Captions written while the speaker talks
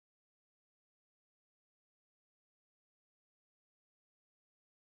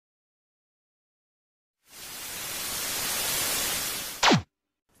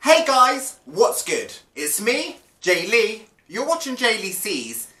Hey guys, what's good? It's me, J-Lei. You're watching J-Lei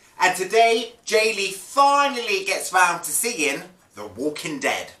Sees, and today J-Lei finally gets round to seeing The Walking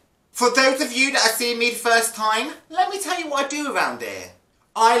Dead. For those of you that are seeing me the first time, let me tell you what I do around here.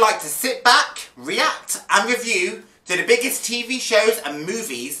 I like to sit back, react and review to the biggest TV shows and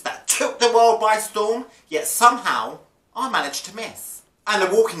movies that took the world by storm, yet somehow I managed to miss. And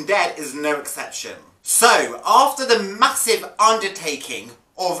The Walking Dead is no exception. So, after the massive undertaking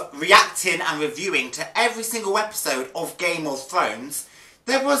of reacting and reviewing to every single episode of Game of Thrones,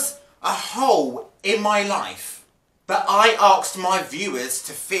 there was a hole in my life that I asked my viewers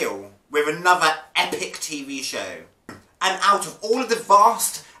to fill with another epic TV show. And out of all of the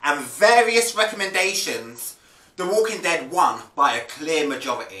vast and various recommendations, The Walking Dead won by a clear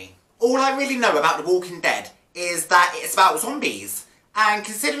majority. All I really know about The Walking Dead is that it's about zombies. And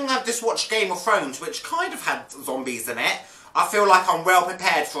considering I've just watched Game of Thrones, which kind of had zombies in it, I feel like I'm well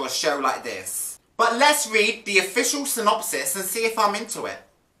prepared for a show like this. But let's read the official synopsis and see if I'm into it.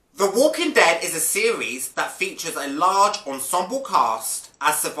 The Walking Dead is a series that features a large ensemble cast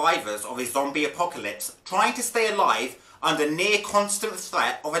as survivors of a zombie apocalypse trying to stay alive under near constant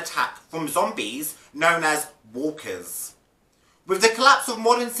threat of attack from zombies known as walkers. With the collapse of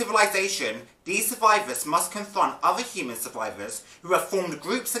modern civilization, these survivors must confront other human survivors who have formed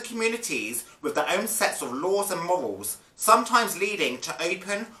groups and communities with their own sets of laws and morals, sometimes leading to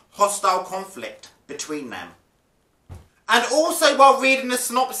open, hostile conflict between them. And also, while reading the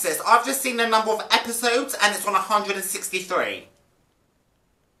synopsis, I've just seen the number of episodes and it's on 163.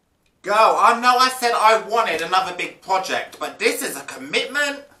 Girl, I know I said I wanted another big project, but this is a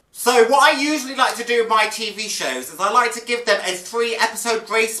commitment. So what I usually like to do with my TV shows is I like to give them a 3-episode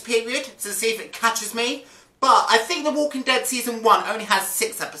grace period to see if it catches me. But I think The Walking Dead Season 1 only has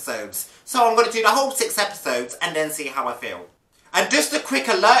 6 episodes. So I'm going to do the whole 6 episodes and then see how I feel. And just a quick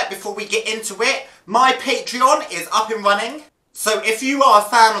alert before we get into it, my Patreon is up and running. So if you are a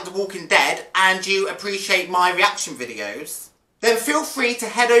fan of The Walking Dead and you appreciate my reaction videos, then feel free to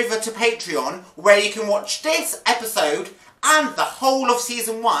head over to Patreon where you can watch this episode and the whole of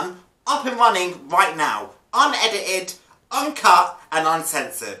Season 1 up and running right now. Unedited, uncut and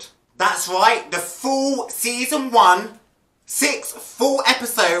uncensored. That's right, the full Season 1, 6 full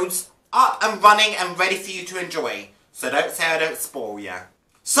episodes up and running and ready for you to enjoy. So don't say I don't spoil ya.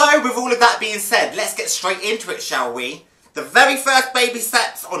 So with all of that being said, let's get straight into it, shall we? The very first baby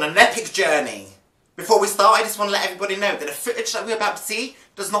steps on an epic journey. Before we start, I just want to let everybody know that the footage that we're about to see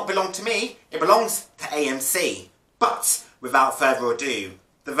does not belong to me, it belongs to AMC. But without further ado,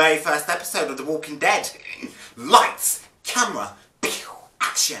 the very first episode of The Walking Dead. Lights, camera, pew,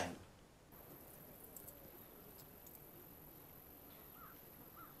 action.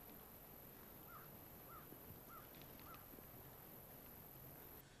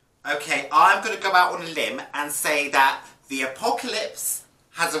 Okay, I'm going to go out on a limb and say that the apocalypse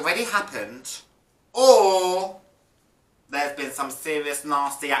has already happened, or there's been some serious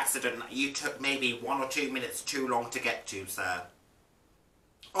nasty accident that you took maybe 1 or 2 minutes too long to get to, sir.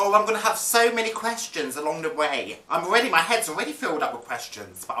 Oh, I'm going to have so many questions along the way. My head's already filled up with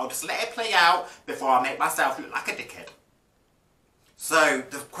questions, but I'll just let it play out before I make myself look like a dickhead. So,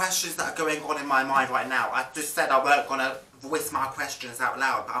 the questions that are going on in my mind right now, I just said I weren't going to voice my questions out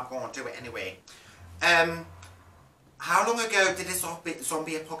loud, but I'm going to do it anyway. How long ago did this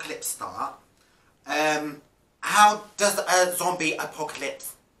zombie apocalypse start? How does a zombie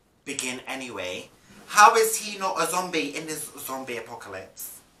apocalypse begin anyway? How is he not a zombie in this zombie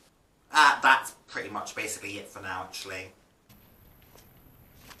apocalypse? That's pretty much basically it for now, actually.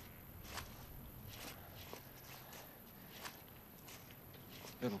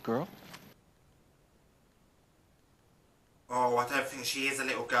 Little girl? Oh, I don't think she is a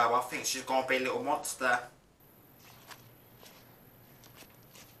little girl. I think she's gonna be a little monster.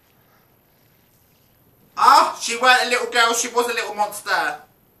 Ah, she weren't a little girl, she was a little monster.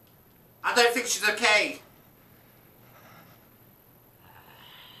 I don't think she's okay.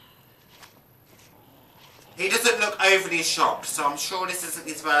 He doesn't look overly shocked, so I'm sure this isn't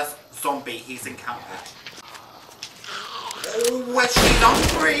his first zombie he's encountered. Oh, she's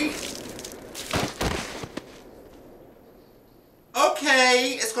hungry.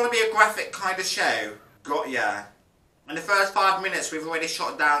 Okay, it's gonna be a graphic kind of show. Got ya. In the first 5 minutes, we've already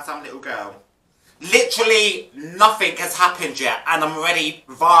shot down some little girl. Literally nothing has happened yet, and I'm already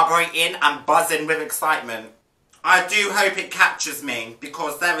vibrating and buzzing with excitement. I do hope it captures me,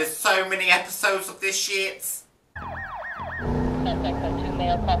 because there is so many episodes of this shit. Suspects are 2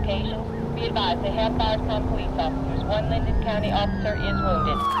 male Caucasians. Be advised, they have fired upon police officers. 1 Linden County officer is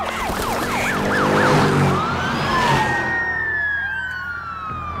wounded.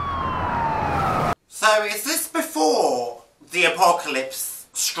 So is this before the apocalypse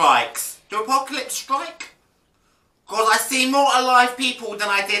strikes? Do apocalypse strike? Because I see more alive people than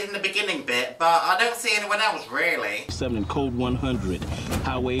I did in the beginning bit, but I don't see anyone else really. 7 and code 100,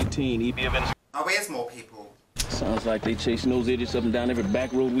 Highway 18, EB events. Oh, where's more people? Sounds like they chasing those idiots up and down every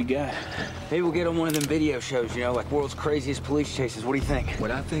back road we got. Maybe we'll get on one of them video shows, you know, like world's craziest police chases. What do you think?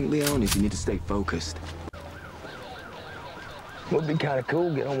 What I think, Leon, is you need to stay focused. Would be kind of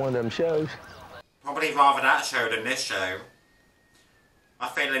cool, get on one of them shows. Probably rather that show than this show. I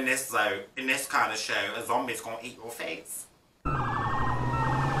feel in this kind of show, a zombie's gonna eat your face.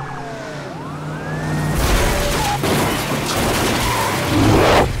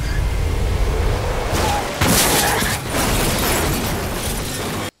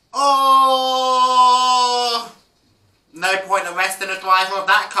 Oh! No point arresting the driver of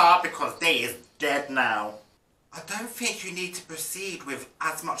that car because they is dead now. I don't think you need to proceed with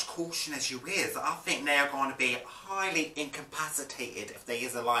as much caution as you is. I think they are going to be highly incapacitated if they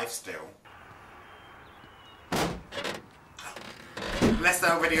is alive still. Unless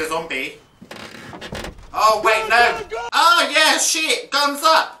they're already a zombie. Oh wait, no! Oh yeah, shit! Guns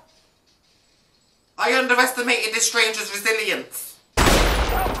up! I underestimated this stranger's resilience.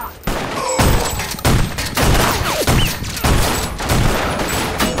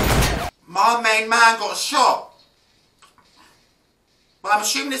 My main man got shot. But I'm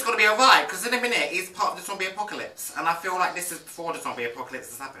assuming it's going to be alright, because in a minute he's part of the zombie apocalypse. And I feel like this is before the zombie apocalypse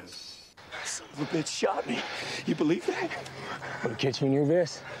has happened. Son of a bitch shot me. You believe that? Would it catch you in your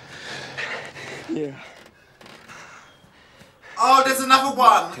vest? Yeah. Oh, there's another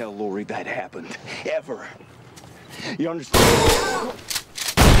one. Tell Laurie that happened. Ever. You understand?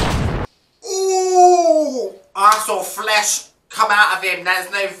 Ooh! I saw flesh come out of him. There's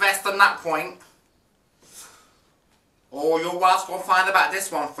no vest on that point. Oh, your wife's gonna find about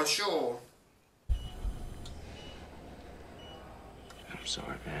this one for sure. I'm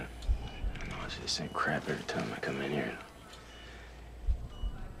sorry, man. I know I say the same crap every time I come in here.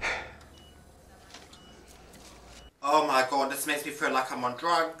 Oh my god, this makes me feel like I'm on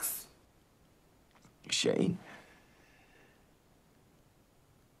drugs. Shane?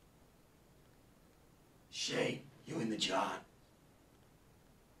 Shane, you in the John?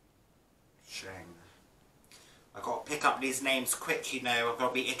 Shane. I gotta pick up these names quick, you know. I've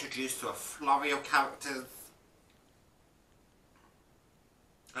gotta be introduced to a flurry of characters.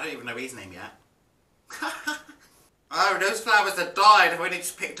 I don't even know his name yet. Oh, those flowers have died. I've only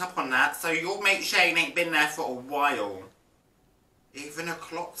just picked up on that. So your mate Shane ain't been there for a while. Even a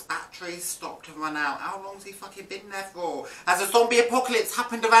clock's battery stopped to run out. How long's he fucking been there for? Has a zombie apocalypse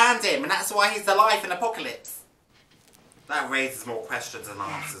happened around him, and that's why he's alive in apocalypse? That raises more questions than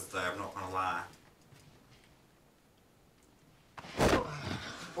answers, though. I'm not gonna lie.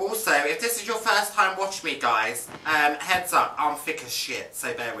 Also, if this is your first time watching me, guys, heads up, I'm thick as shit,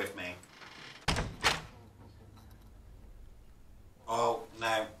 so bear with me. Oh,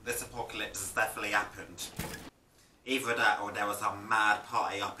 no, this apocalypse has definitely happened. Either that or there was a mad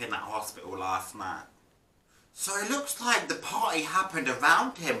party up in that hospital last night. So it looks like the party happened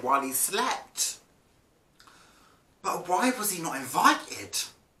around him while he slept. But why was he not invited?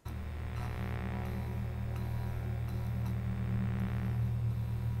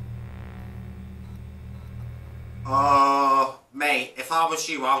 Oh, mate, if I was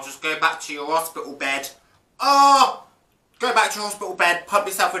you, I'll just go back to your hospital bed. Oh! Go back to your hospital bed, pump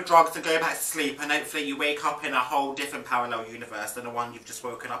yourself with drugs and go back to sleep, and hopefully you wake up in a whole different parallel universe than the one you've just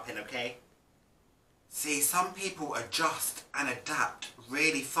woken up in, okay? See, some people adjust and adapt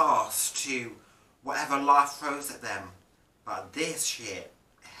really fast to whatever life throws at them. But this shit,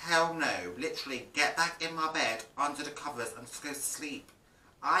 hell no. Literally, get back in my bed, under the covers, and just go to sleep.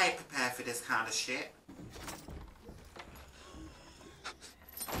 I ain't prepared for this kind of shit.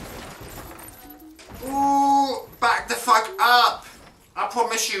 Ooh, back the fuck up! I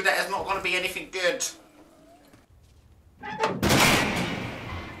promise you that is not going to be anything good.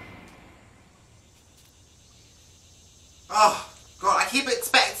 Oh, God, I keep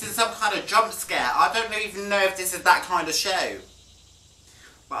expecting some kind of jump scare. I don't even know if this is that kind of show.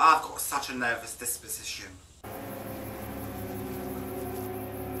 But I've got such a nervous disposition.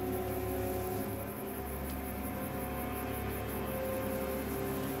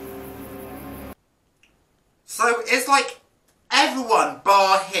 So it's like everyone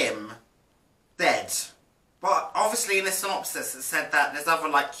bar him dead. But obviously in the synopsis it said that there's other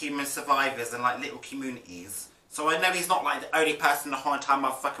like human survivors and like little communities. So I know he's not like the only person in the whole entire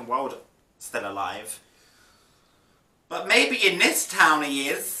motherfucking world still alive. But maybe in this town he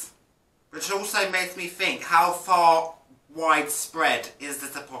is. Which also makes me think, how far widespread is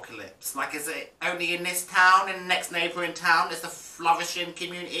this apocalypse? Like, is it only in this town, in the next neighbouring town? It's a flourishing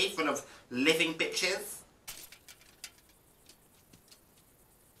community full of living bitches?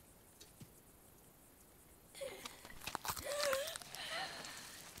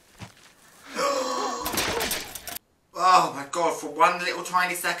 Oh my god, for one little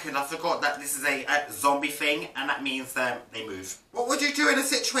tiny second I forgot that this is a zombie thing, and that means they move. What would you do in a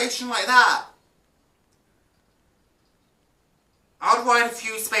situation like that? I'd wind a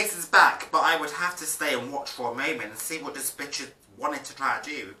few spaces back, but I would have to stay and watch for a moment and see what this bitch wanted to try to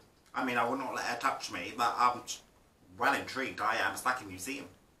do. I mean, I will not let her touch me, but I'm well intrigued. I am. It's like a museum.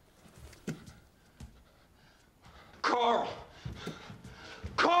 Carl!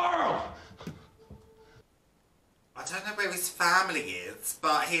 Carl! I don't know where his family is,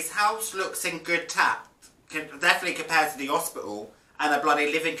 but his house looks in good tact. Definitely compared to the hospital and the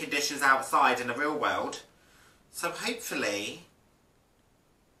bloody living conditions outside in the real world. So hopefully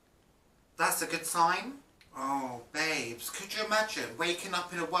that's a good sign. Oh, babes, could you imagine waking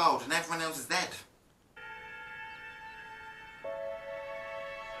up in a world and everyone else is dead?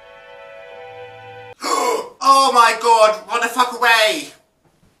 Oh my god, run the fuck away!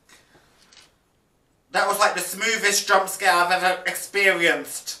 That was like the smoothest jump scare I've ever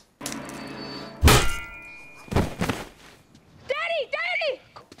experienced. Daddy! Daddy!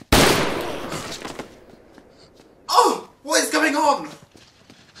 Oh! What is going on?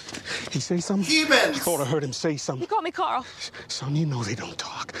 He say something? Humans! I thought I heard him say He something. called me Carl. Son, you know they don't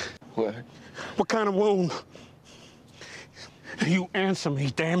talk. What? What kind of wound? You answer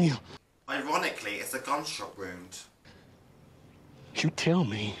me, damn you. Ironically, it's a gunshot wound. You tell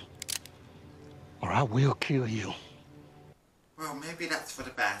me, or I will kill you. Well, maybe that's for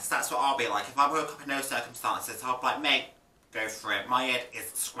the best. That's what I'll be like. If I woke up in those circumstances, I'll be like, mate, go for it. My head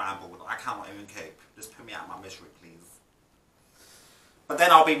is scrambled. I cannot even cope. Just put me out of my misery, please. But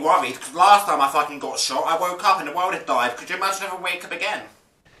then I'll be worried, because last time I fucking got shot, I woke up and the world had died. Could you imagine if I wake up again?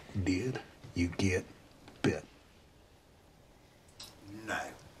 Did you get bit? No.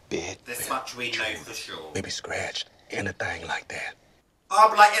 Bit? This much we know for sure. Maybe scratched. Anything like that. I'll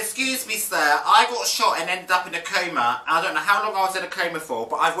be like, excuse me, sir. I got shot and ended up in a coma. I don't know how long I was in a coma for,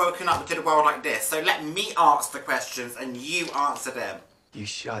 but I've woken up into the world like this. So let me ask the questions and you answer them. You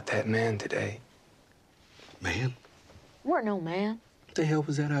shot that man today. Man? We're no man. What the hell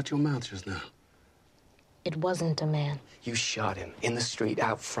was that out your mouth just now? It wasn't a man. You shot him in the street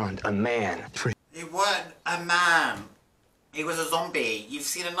out front. A man. He weren't a man. He was a zombie. You've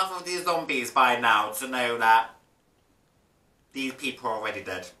seen enough of these zombies by now to know that these people are already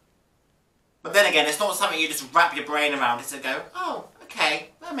dead. But then again, it's not something you just wrap your brain around. It's to go, oh, okay,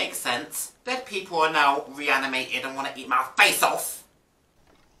 that makes sense. Dead people are now reanimated and want to eat my face off.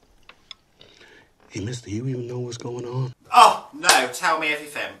 Hey, mister, you even know what's going on? Oh, no, tell me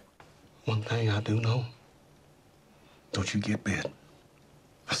everything. One thing I do know. Don't you get bit.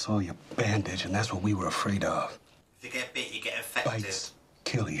 I saw your bandage, and that's what we were afraid of. If you get bit, you get infected. Bites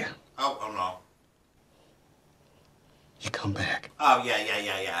kill you. Oh no. You come back. Oh,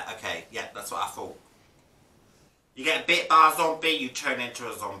 yeah. Okay, yeah, that's what I thought. You get bit by a zombie, you turn into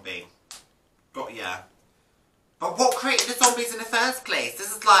a zombie. Got ya. But what created the zombies in the first place?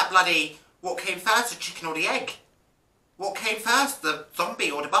 This is like bloody, what came first, the chicken or the egg? What came first, the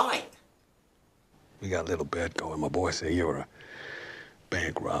zombie or the bite? We got a little bet going. My boy said you're a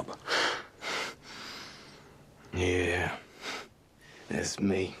bank robber. Yeah. That's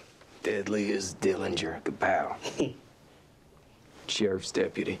me. Deadly as Dillinger. Kapow. Sheriff's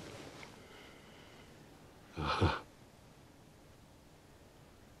deputy. Uh-huh.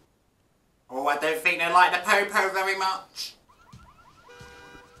 Oh, I don't think they like the po-po very much.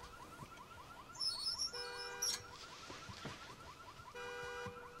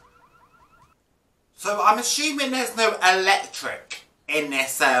 So I'm assuming there's no electric in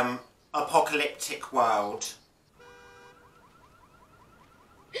this apocalyptic world.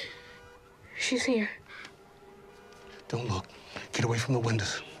 She's here. Don't look. Get away from the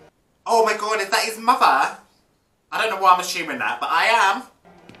windows. Oh my god, is that his mother? I don't know why I'm assuming that, but I am.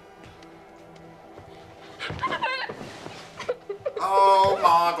 Oh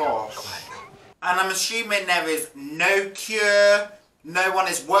my gosh. And I'm assuming there is no cure. No one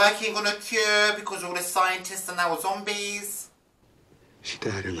is working on a cure because all the scientists are now zombies. She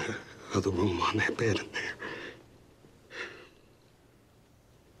died in the other room on that bed in there.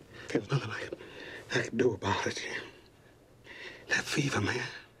 There's nothing I can do about it. That fever, man.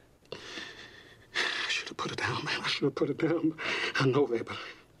 I should have put it down, man. I should have put it down. I know that, but...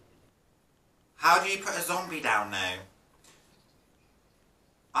 How do you put a zombie down now?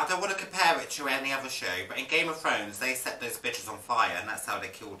 I don't want to compare it to any other show, but in Game of Thrones, they set those bitches on fire and that's how they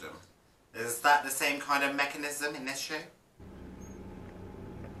killed them. Is that the same kind of mechanism in this show?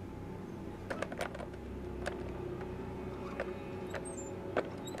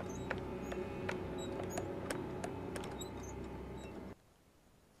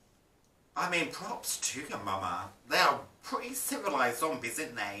 I mean, props to your mama. They are pretty civilized zombies,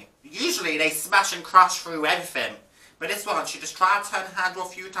 aren't they? Usually they smash and crash through everything. But this one, she just tried to turn the handle a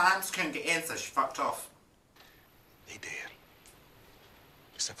few times, couldn't get in, so she fucked off. They did.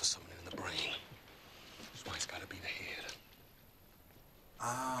 Except for something in the brain. That's why it's gotta be the head.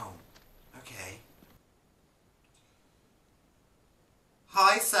 Oh, okay.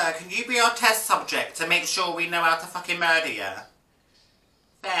 Hi, sir. Can you be our test subject to make sure we know how to fucking murder you?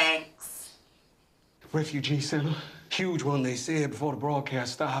 Thanks. Refugee center. Huge one, they said, before the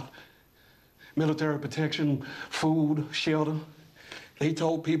broadcast stopped. Military protection, food, shelter. They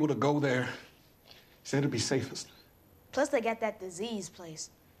told people to go there. Said it'd be safest. Plus they got that disease place.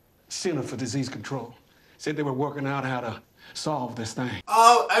 Center for Disease Control. Said they were working out how to solve this thing.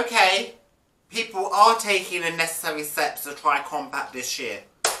 Oh, okay. People are taking the necessary steps to try combat this shit.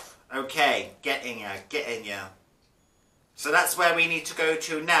 Okay, getting ya. So that's where we need to go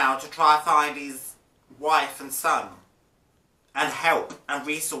to now to try to find his wife and son. And help and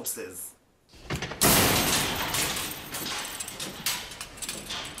resources.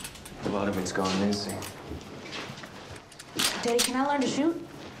 A lot of it's gone missing. Daddy, can I learn to shoot?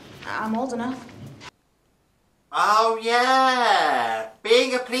 I'm old enough. Oh yeah!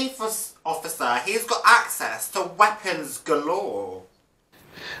 Being a police officer, he's got access to weapons galore.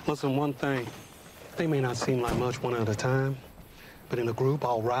 Listen, one thing. They may not seem like much one at a time, but in a group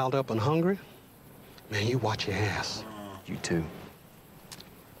all riled up and hungry, man, you watch your ass. You too.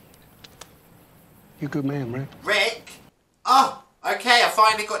 You a good man, Rick. Rick? Oh, okay, I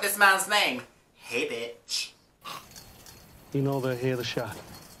finally got this man's name. Hey, bitch. You know they'll hear the shot.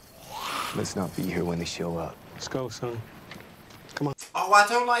 Let's not be here when they show up. Let's go, son. Come on. Oh, I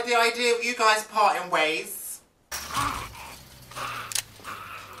don't like the idea of you guys parting ways.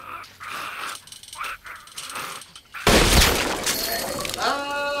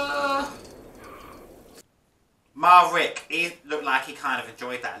 Rick, he looked like he kind of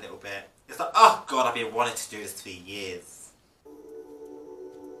enjoyed that a little bit. It's like, oh god, I've been wanting to do this for years.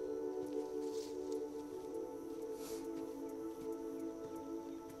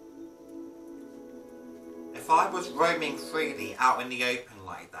 If I was roaming freely out in the open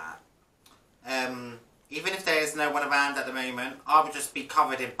like that, even if there is no one around at the moment, I would just be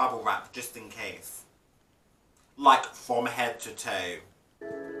covered in bubble wrap just in case. Like from head to toe.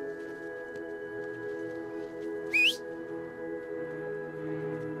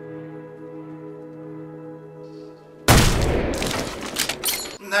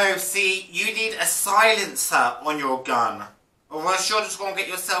 No, see, you need a silencer on your gun, or else you're just going to get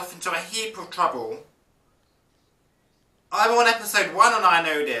yourself into a heap of trouble. I'm on episode 1 and I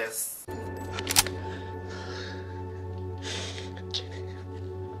know this.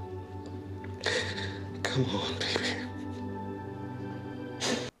 Come on, baby.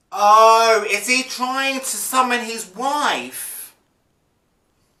 Oh, is he trying to summon his wife?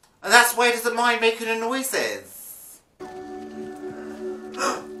 And that's why he doesn't mind making the noises.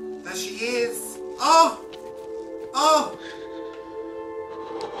 There she is. Oh! Oh!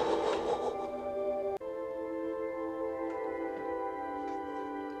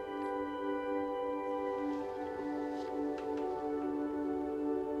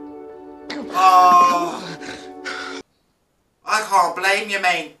 Oh! I can't blame you,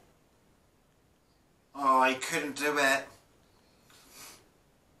 mate. Oh, he couldn't do it.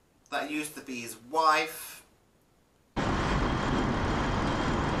 That used to be his wife.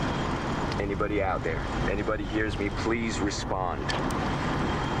 Anybody out there? Anybody hears me? Please respond.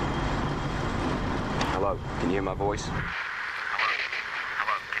 Hello? Can you hear my voice?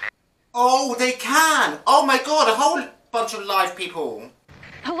 Oh, they can! Oh my god, a whole bunch of live people.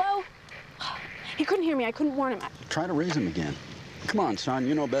 Hello? He couldn't hear me. I couldn't warn him. Try to raise him again. Come on, son.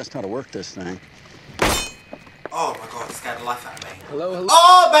 You know best how to work this thing. Oh my god, it scared the life out of me. Hello, hello.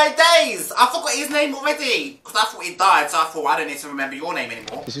 Oh my days! I forgot his name already! Because I thought he died, so I thought I don't need to remember your name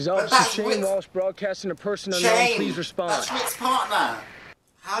anymore. This is Officer Shane Walsh broadcasting a person unknown. Please respond. That's Rick's partner.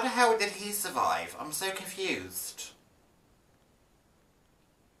 How the hell did he survive? I'm so confused.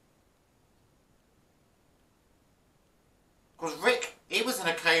 Because Rick, he was in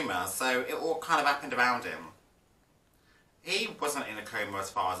a coma, so it all kind of happened around him. He wasn't in a coma as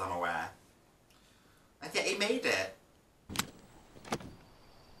far as I'm aware. And yet he made it.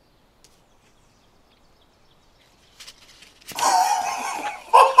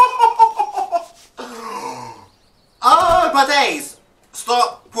 Holidays!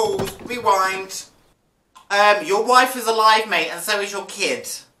 Stop, pause, rewind. Your wife is alive, mate, and so is your kid.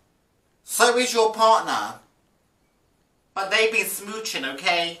 So is your partner. But they've been smooching,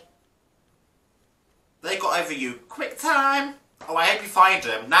 okay? They got over you. Quick time! Oh, I hope you find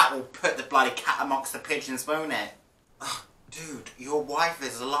them. That will put the bloody cat amongst the pigeons, won't it? Ugh, dude, your wife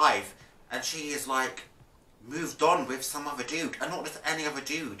is alive, and she is, like, moved on with some other dude. And not just any other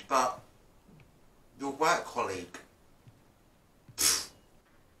dude, but your work colleague. Pfft.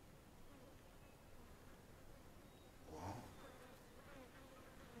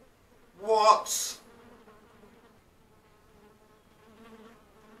 What?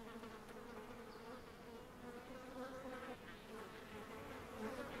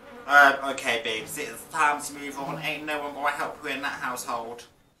 Okay, babes, it's time to move on. Ain't no one gonna help you in that household.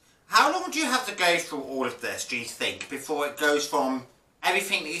 How long do you have to go through all of this, do you think, before it goes from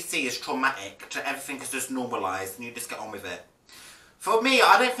everything that you see is traumatic to everything is just normalised and you just get on with it? For me,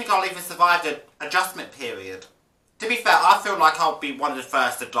 I don't think I'll even survive the adjustment period. To be fair, I feel like I'll be one of the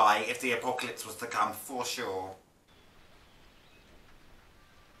first to die if the apocalypse was to come, for sure.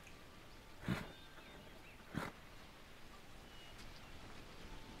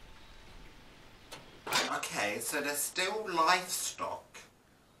 Okay, so they're still livestock.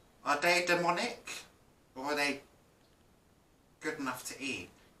 Are they demonic? Or are they good enough to eat?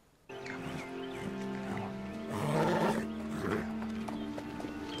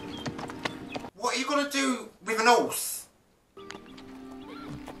 What are you gonna do with an horse?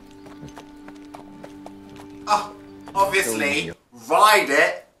 Oh, obviously, ride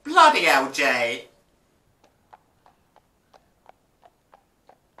it. Bloody hell, Jay.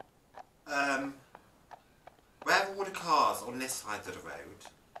 Where are all the cars on this side of the road?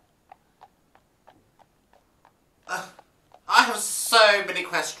 I have so many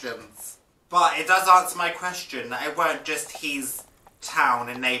questions. But it does answer my question that it weren't just his town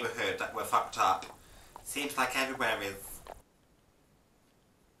and neighbourhood that were fucked up. Seems like everywhere is.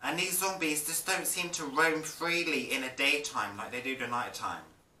 And these zombies just don't seem to roam freely in the daytime like they do the nighttime.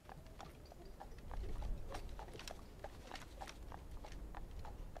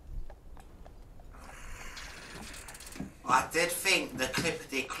 I did think the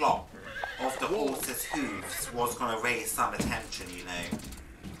clippity-clop of the horse's hooves was going to raise some attention, you know.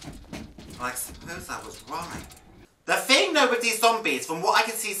 I suppose I was right. The thing though with these zombies, from what I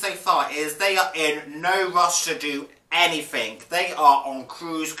can see so far, is they are in no rush to do anything. They are on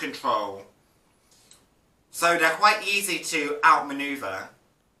cruise control. So they're quite easy to outmaneuver.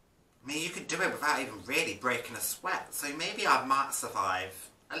 I mean, you could do it without even really breaking a sweat. So maybe I might survive.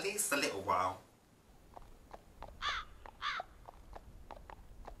 At least a little while.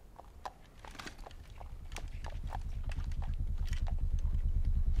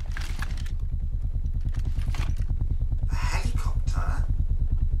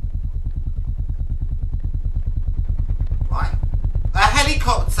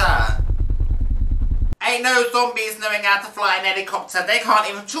 Helicopter! Ain't no zombies knowing how to fly an helicopter. They can't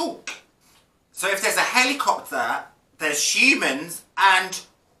even talk. So if there's a helicopter, there's humans and...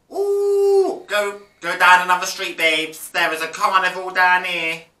 Ooh! Go down another street, babes. There is a carnival down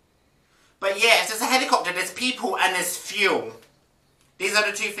here. But yeah, if there's a helicopter, there's people and there's fuel. These are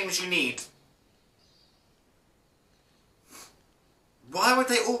the two things you need. Why would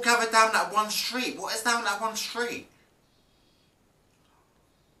they all gather down that one street? What is down that one street?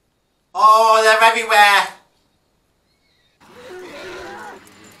 Oh, they're everywhere!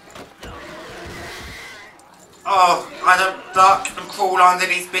 Oh, I don't duck and crawl under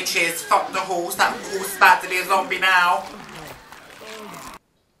these bitches. Fuck the horse. That horse is about to be a zombie now.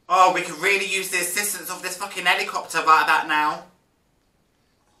 Oh, we could really use the assistance of this fucking helicopter right about now.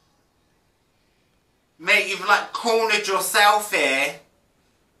 Mate, you've like cornered yourself here.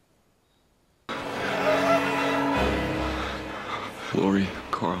 Laurie,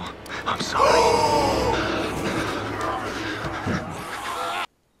 Carl, I'm sorry.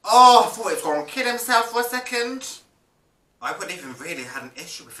 Oh, I thought he was going to kill himself for a second. I wouldn't even really had an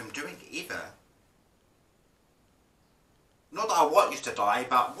issue with him doing it either. Not that I want you to die,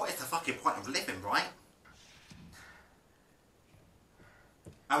 but what is the fucking point of living, right?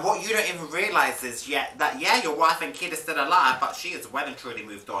 And what you don't even realise is that your wife and kid is still alive, but she is well and truly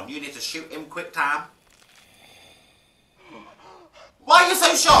moved on. You need to shoot him quick time. Why are you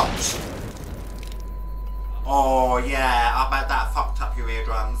so shocked? Oh yeah, I bet that fucked up your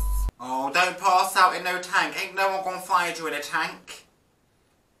eardrums. Oh, don't pass out in no tank. Ain't no one gonna find you in a tank.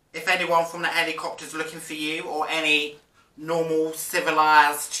 If anyone from the helicopter's looking for you, or any normal,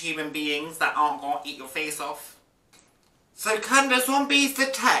 civilised human beings that aren't gonna eat your face off. So can the zombies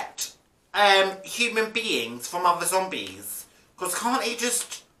detect human beings from other zombies? Because can't he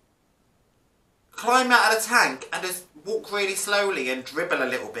just climb out of the tank and just walk really slowly and dribble a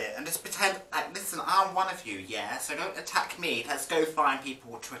little bit and just pretend, like, listen, I'm one of you, yeah? So don't attack me. Let's go find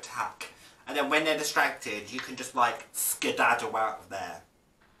people to attack. And then when they're distracted, you can just, like, skedaddle out of there.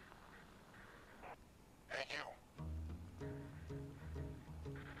 Hey, you.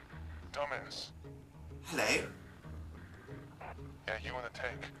 Dumbass. Hello? Yeah, you in the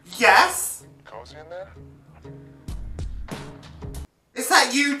tank. Yes? Cozy in there? Is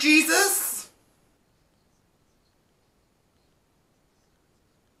that you, Jesus?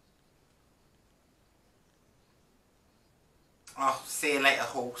 Oh, see you later,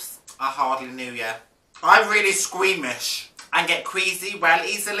 horse. I hardly knew ya. I'm really squeamish and get queasy well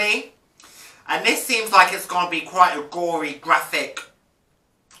easily. And this seems like it's going to be quite a gory, graphic,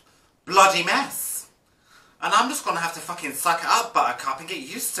 bloody mess. And I'm just going to have to fucking suck it up, Buttercup, and get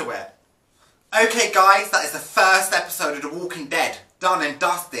used to it. Okay, guys, that is the first episode of The Walking Dead. Done and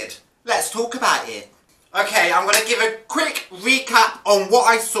dusted. Let's talk about it. Okay, I'm going to give a quick recap on what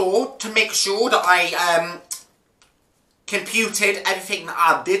I saw to make sure that I computed everything that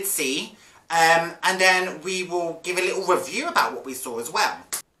I did see. And then we will give a little review about what we saw as well.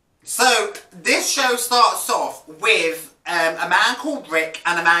 So, this show starts off with a man called Rick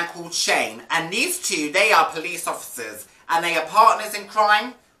and a man called Shane. And these two, they are police officers. And they are partners in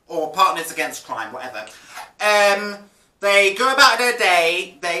crime. Or partners against crime, whatever. They go about their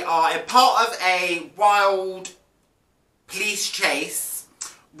day. They are a part of a wild police chase,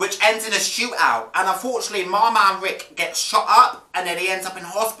 which ends in a shootout. And unfortunately, my man Rick gets shot up, and then he ends up in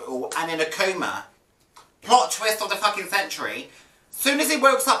hospital and in a coma. Plot twist of the fucking century. Soon as he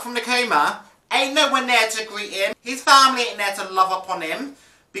wakes up from the coma, ain't no one there to greet him. His family ain't there to love upon him,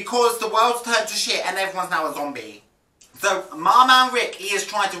 because the world's turned to shit and everyone's now a zombie. So, my man Rick, he is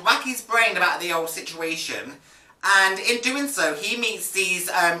trying to rack his brain about the old situation, and in doing so, he meets these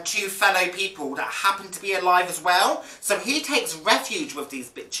two fellow people that happen to be alive as well. So he takes refuge with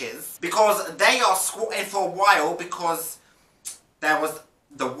these bitches, because they are squatting for a while, because there was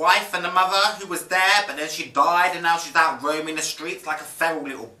the wife and the mother who was there, but then she died, and now she's out roaming the streets like a feral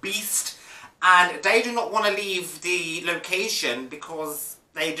little beast. And they do not want to leave the location, because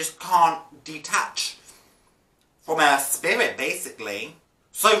they just can't detach from her spirit, basically.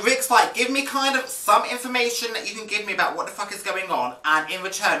 So Rick's like, give me kind of some information that you can give me about what the fuck is going on, and in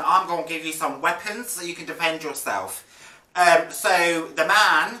return, I'm going to give you some weapons so you can defend yourself. So the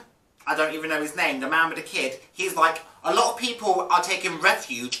man, I don't even know his name, the man with the kid, he's like, a lot of people are taking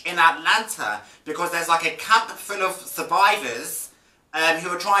refuge in Atlanta because there's like a camp full of survivors who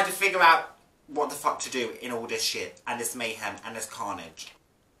are trying to figure out what the fuck to do in all this shit, and this mayhem, and this carnage.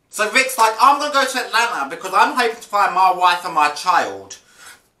 So Rick's like, I'm going to go to Atlanta because I'm hoping to find my wife and my child.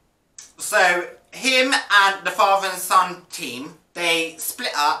 So him and the father and son team, they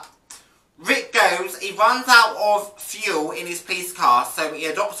split up. Rick goes, he runs out of fuel in his police car, so he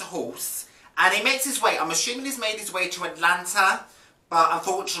adopts a horse. And he makes his way, I'm assuming he's made his way to Atlanta. But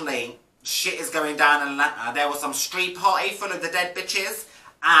unfortunately, shit is going down in Atlanta. There was some street party full of the dead bitches.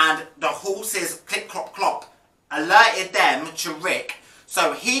 And the horses, clip clop clop, alerted them to Rick.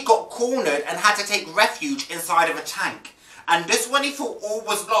 So he got cornered and had to take refuge inside of a tank. And this when he thought all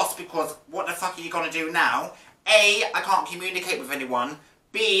was lost, because what the fuck are you going to do now? A, I can't communicate with anyone.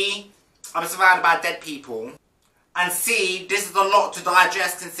 B, I'm surrounded by dead people. And C, this is a lot to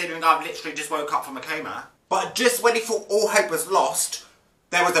digest considering I've literally just woke up from a coma. But just when he thought all hope was lost,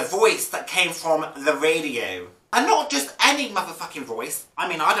 there was a voice that came from the radio. And not just any motherfucking voice. I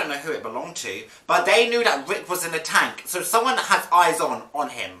mean, I don't know who it belonged to. But they knew that Rick was in a tank. So someone that has eyes on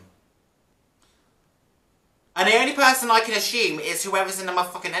him. And the only person I can assume is whoever's in the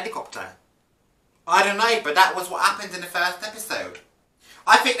motherfucking helicopter. I don't know, but that was what happened in the first episode.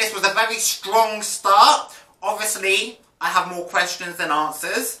 I think this was a very strong start. Obviously, I have more questions than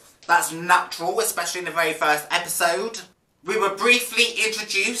answers. That's natural, especially in the very first episode. We were briefly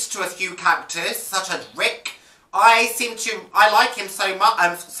introduced to a few characters, such as Rick. I like him so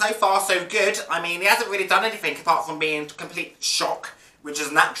much, so far so good. I mean, he hasn't really done anything apart from being in complete shock, which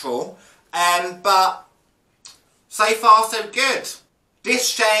is natural. But so far so good. This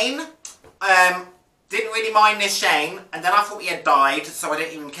Shane, didn't really mind this Shane, and then I thought he had died, so I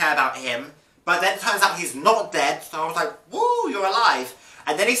didn't even care about him. But then it turns out he's not dead, so I was like, woo, you're alive.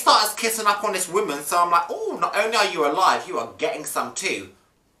 And then he starts kissing up on this woman, so I'm like, oh, not only are you alive, you are getting some too.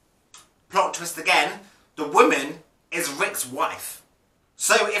 Plot twist again. The woman is Rick's wife.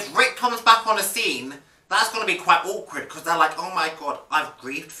 So if Rick comes back on the scene, that's going to be quite awkward, because they're like, oh my god, I've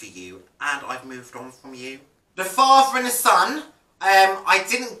grieved for you, and I've moved on from you. The father and the son, I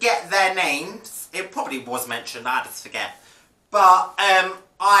didn't get their names. It probably was mentioned, I just forget. But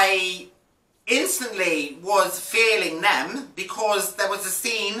I instantly was feeling them because there was a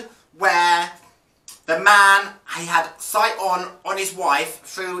scene where the man, he had sight on his wife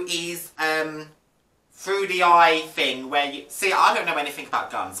through his, through the eye thing where you, see, I don't know anything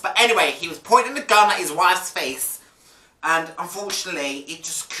about guns. But anyway, he was pointing the gun at his wife's face and unfortunately, he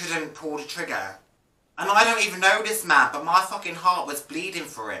just couldn't pull the trigger. And I don't even know this man, but my fucking heart was bleeding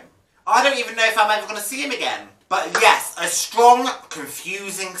for him. I don't even know if I'm ever going to see him again. But yes, a strong,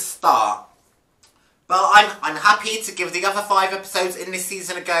 confusing start. But I'm happy to give the other 5 episodes in this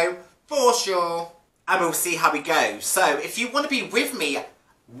season a go, for sure. And we'll see how it goes. So, if you want to be with me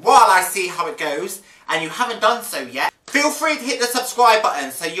while I see how it goes, and you haven't done so yet, feel free to hit the subscribe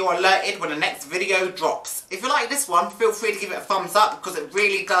button so you're alerted when the next video drops. If you like this one, feel free to give it a thumbs up because it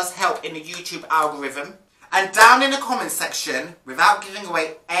really does help in the YouTube algorithm. And down in the comments section, without giving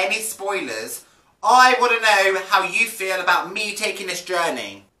away any spoilers, I want to know how you feel about me taking this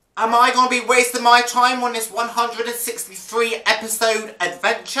journey. Am I going to be wasting my time on this 163 episode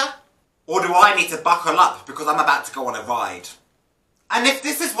adventure? Or do I need to buckle up because I'm about to go on a ride? And if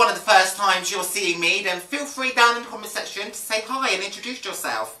this is one of the first times you're seeing me, then feel free down in the comment section to say hi and introduce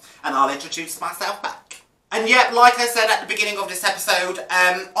yourself. And I'll introduce myself back. And yep, like I said at the beginning of this episode,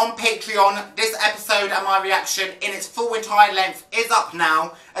 on Patreon, this episode and my reaction in its full entire length is up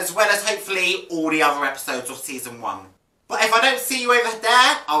now, as well as hopefully all the other episodes of Season 1. But if I don't see you over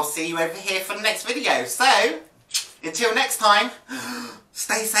there, I'll see you over here for the next video. So, until next time,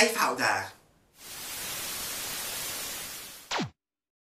 stay safe out there.